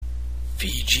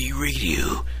VG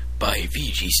Radio by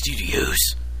VG Studios.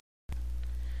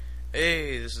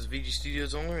 Hey, this is VG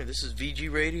Studios Owner. This is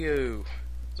VG Radio.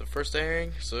 It's the first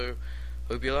airing, so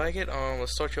hope you like it.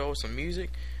 Let's start you all with some music.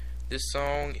 This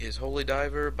song is Holy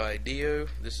Diver by Dio.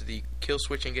 This is the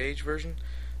Killswitch Engage version.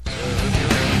 So, hope you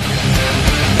like it.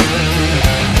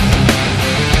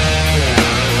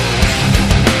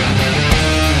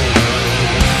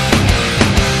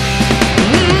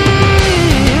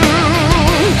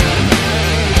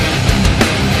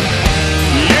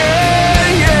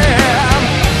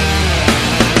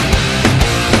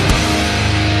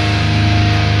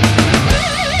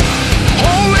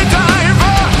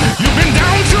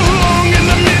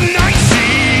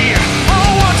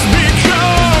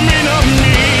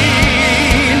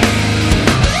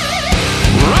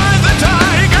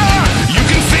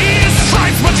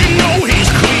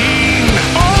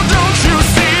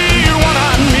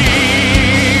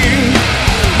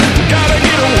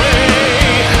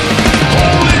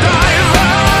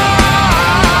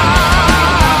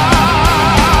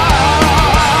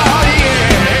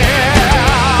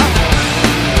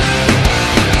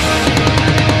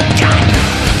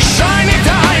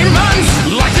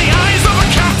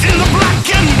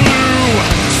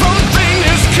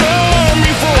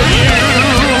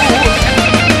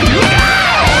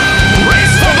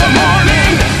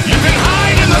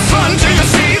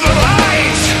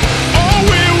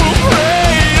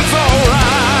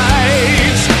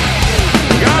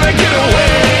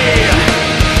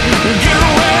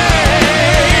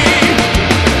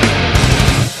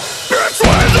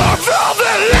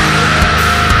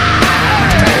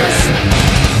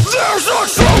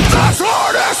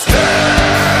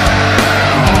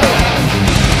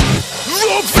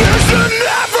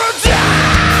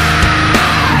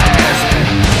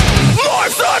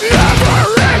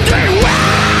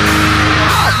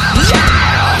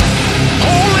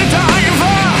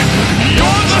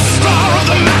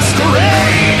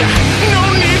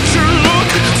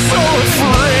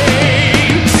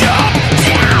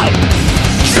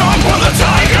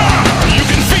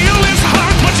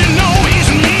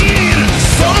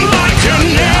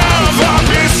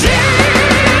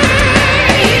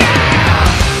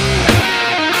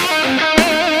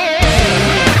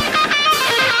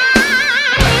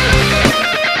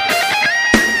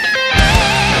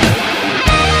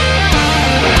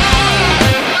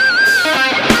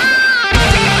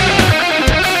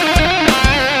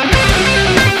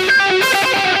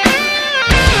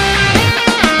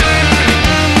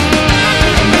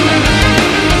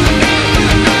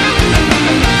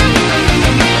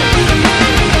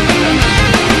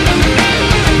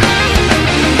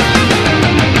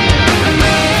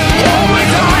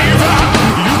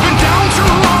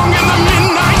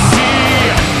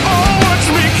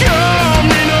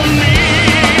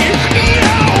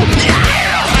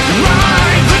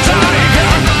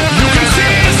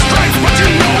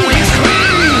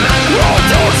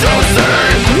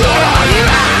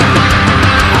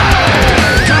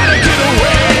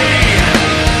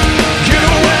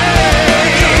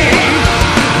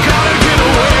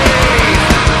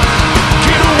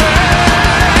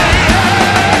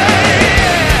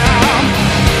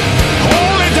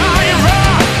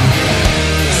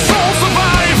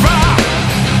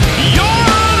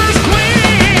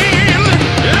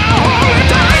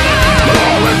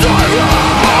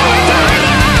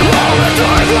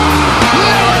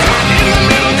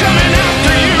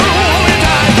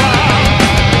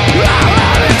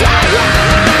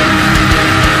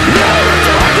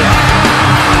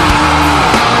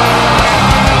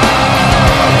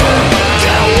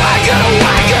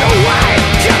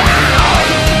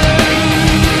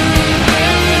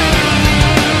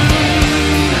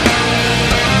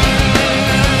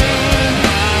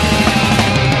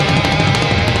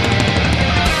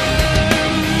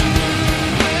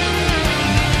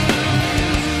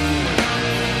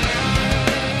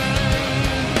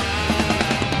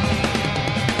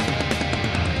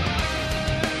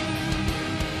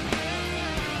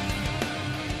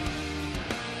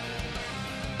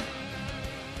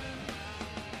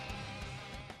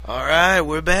 Alright,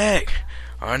 we're back.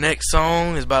 Our next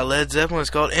song is by Led Zeppelin. It's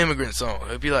called Immigrant Song.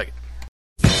 Hope you like it.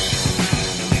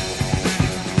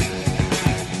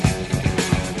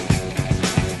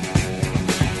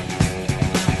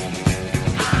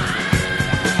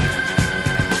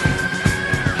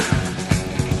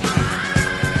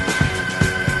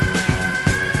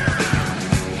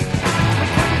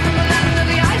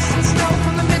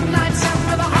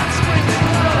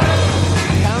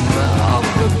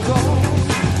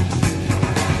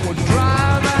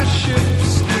 Drive our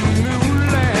ships to new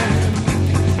land.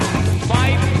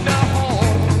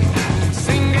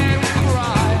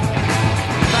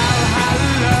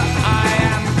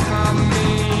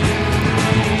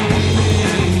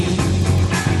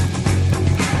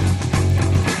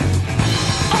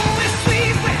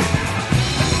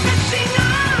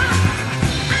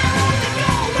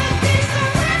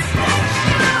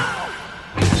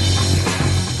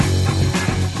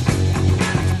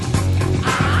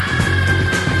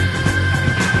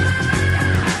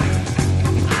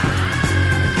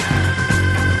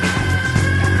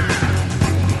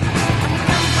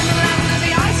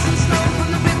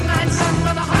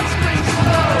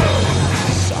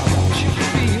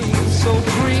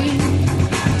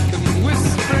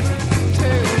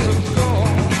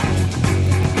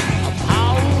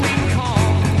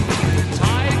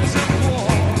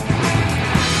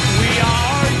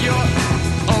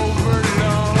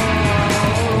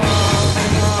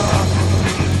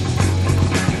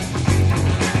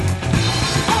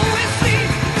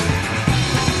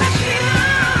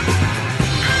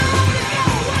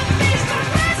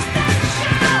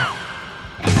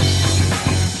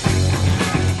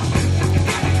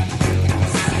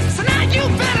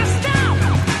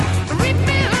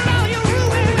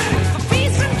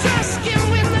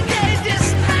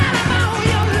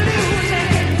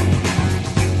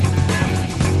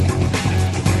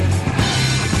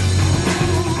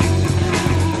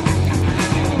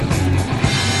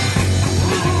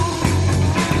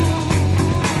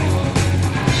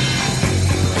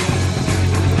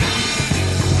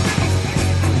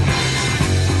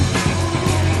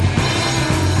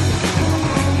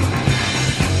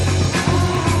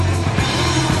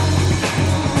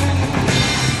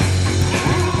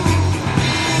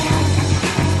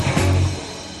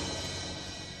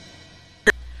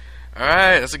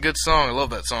 Alright, that's a good song. I love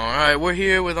that song. Alright, we're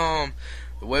here with the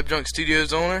Web Junk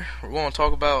Studios owner. We're going to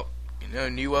talk about,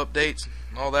 new updates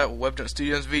and all that with Web Junk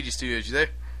Studios and VG Studios. You there?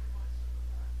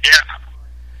 Yeah.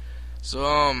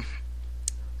 So,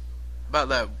 about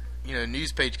that,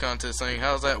 news page contest thing,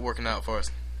 how's that working out for us?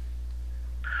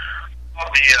 Well,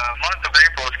 the month of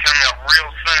April is coming up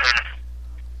real soon.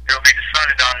 It will be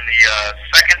decided on the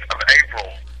 2nd of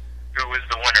April who is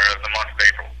the winner of the month of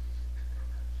April.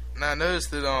 Now, I noticed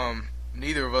that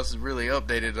neither of us is really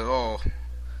updated at all.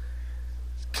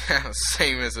 It's kind of the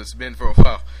same as it's been for a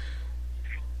while.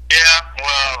 Yeah,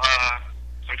 well,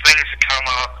 some things have come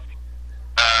up.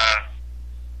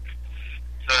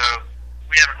 So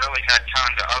we haven't really had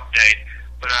time to update,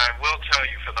 but I will tell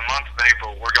you for the month of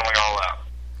April, we're going all out.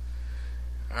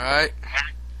 Alright.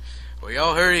 Well,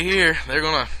 y'all heard it here. They're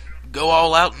going to go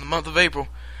all out in the month of April.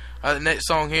 Alright, the next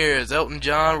song here is Elton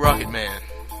John, Rocket Man.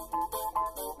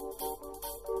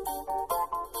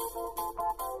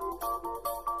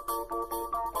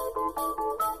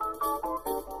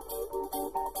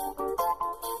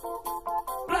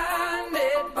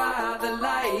 Blinded by the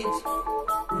lights,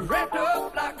 wrapped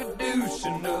up like a douche,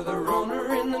 another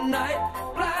runner in the night.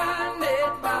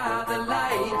 Blinded by the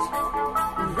lights,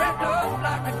 wrapped up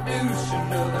like a douche,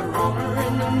 another runner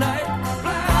in the night.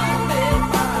 Blinded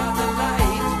by the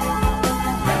lights,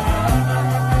 wrapped up like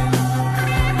a douche.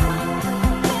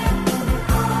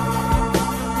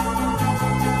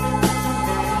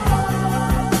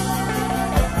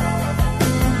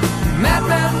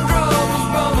 Madman drums,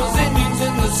 bombers, Indians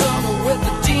in the summer with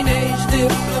the teenage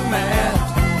diplomat.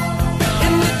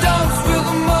 In the dumps with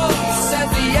the mumps as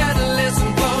the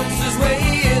adolescent bumps his way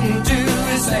into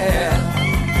his hair.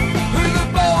 With a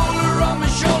boulder on my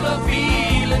shoulder,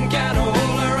 feeling kind of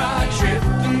older, I trip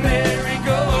the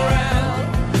merry-go-round.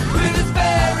 With his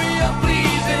very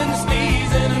unpleasing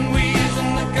sneezing and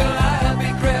wheezing, the calliope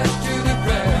crashed to the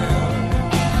ground.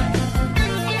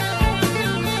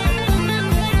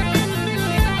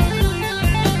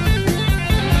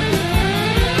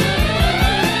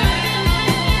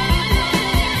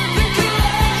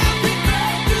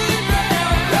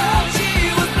 She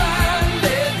was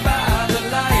blinded by the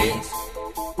lights,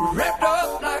 wrapped up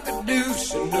like a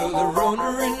douche, another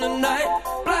runner in the night.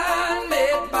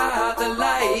 Blinded by the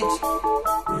lights,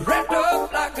 wrapped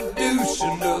up like a douche,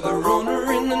 another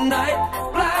runner in the night.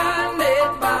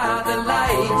 Blinded by the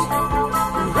lights,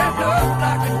 wrapped up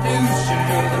like a douche,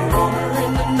 another runner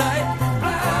in the night.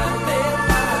 Blinded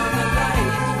by the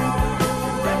lights,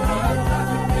 wrapped up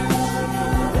like a douche,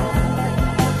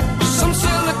 some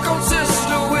silicone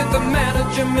sister with the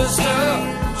manager, mister,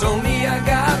 told me I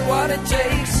got what it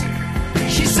takes.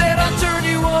 She said I'll turn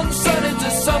you on, son,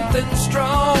 into something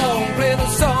strong. Play the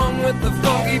song with the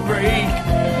funky break.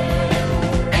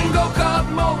 And go-kart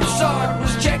Mozart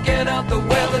was checking out the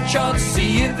weather chart to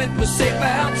see if it was safe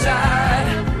outside.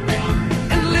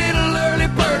 And little early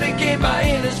birdie came by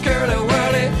in his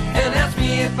curly-whirly and asked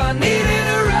me if I needed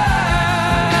a ride.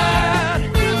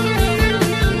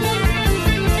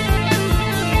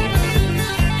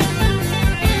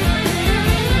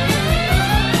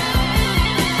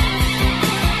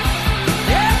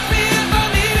 Asked me if I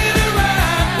needed a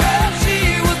ride. Well, she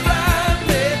was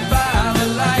blinded by the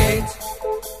lights,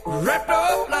 wrapped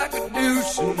up like a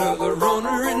douche, another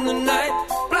runner in the night.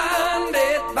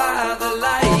 Blinded by the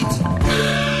lights,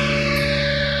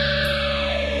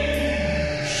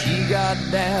 she got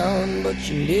down, but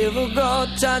she never got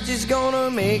tight. She's gonna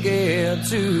make it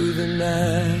to the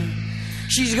night.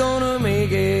 She's gonna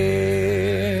make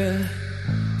it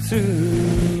through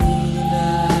the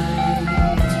night.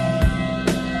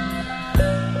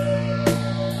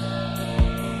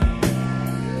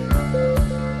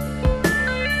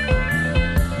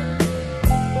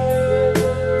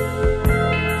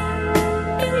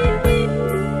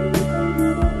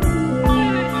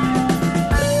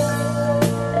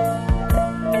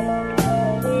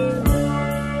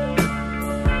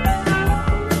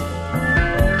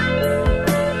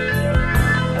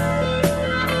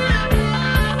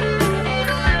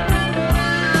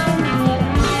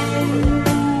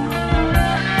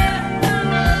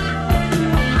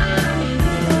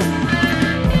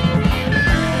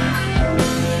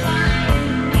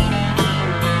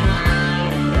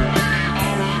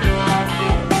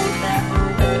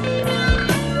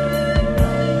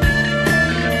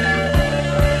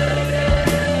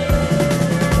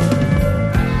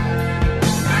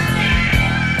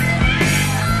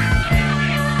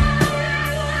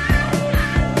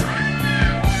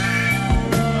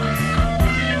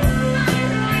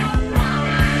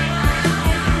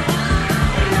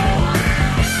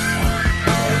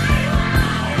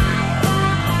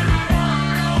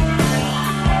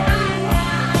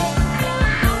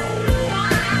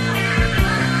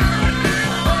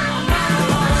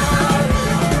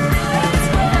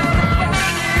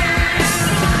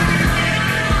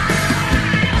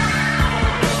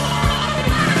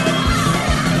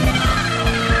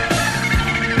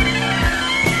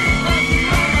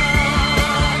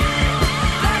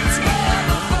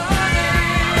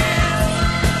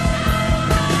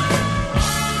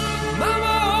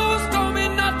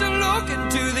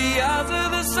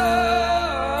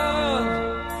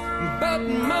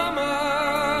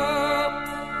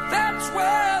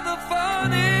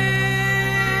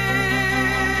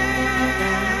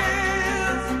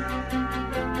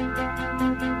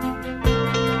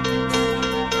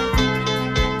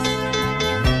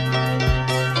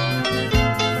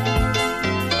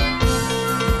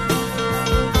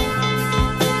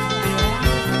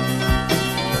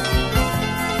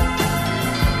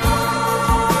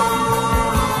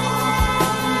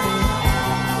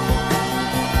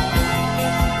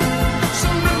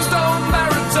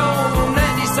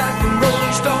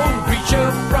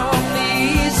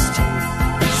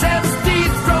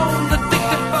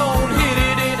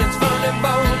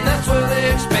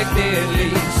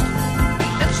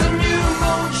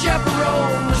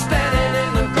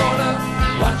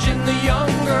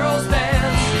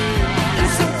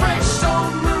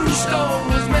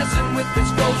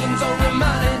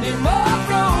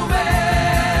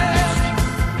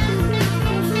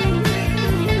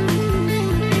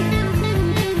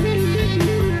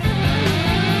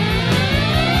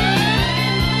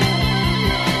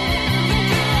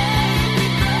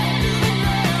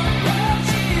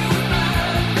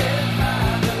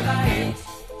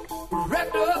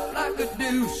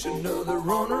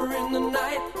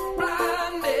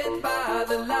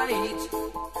 lights,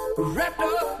 wrapped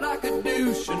up like a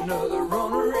douche, another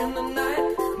runner in the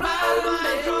night. Blinded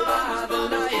by the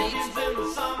lights,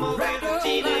 wrapped up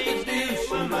like a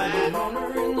douche, another runner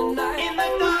in the night. In the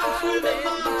dark with the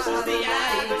monks as the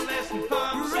adolescent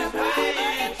pumps his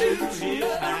way to his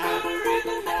night.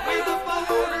 With a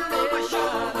boulder on my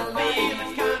shoulder,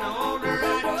 feeling kinda older, I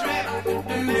track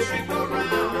the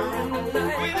merry-go-round.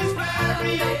 With his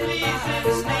flurry of pleasing,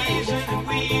 sneezing and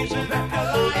wheezing, the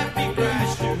Calliope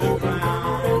crashed to the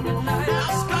ground. Now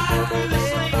Scott with a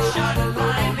slingshot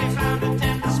blindly found a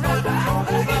tender spot,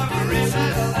 pulled over in his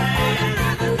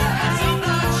hand. As he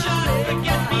thought shot,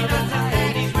 forget-me-not to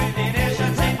panties within his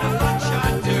shots, take the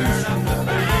buckshot, turn up the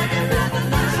band.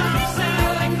 Some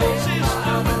selling cold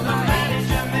sister, but the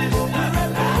manager missed her.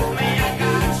 Told me I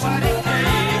got what it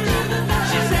takes.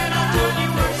 She said, I'll turn you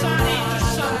up, sonny, to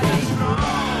something strong.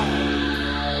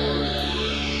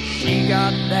 She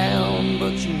got down,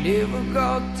 but she never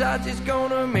got tight. She's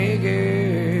gonna make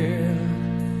it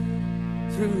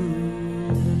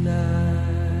through the night.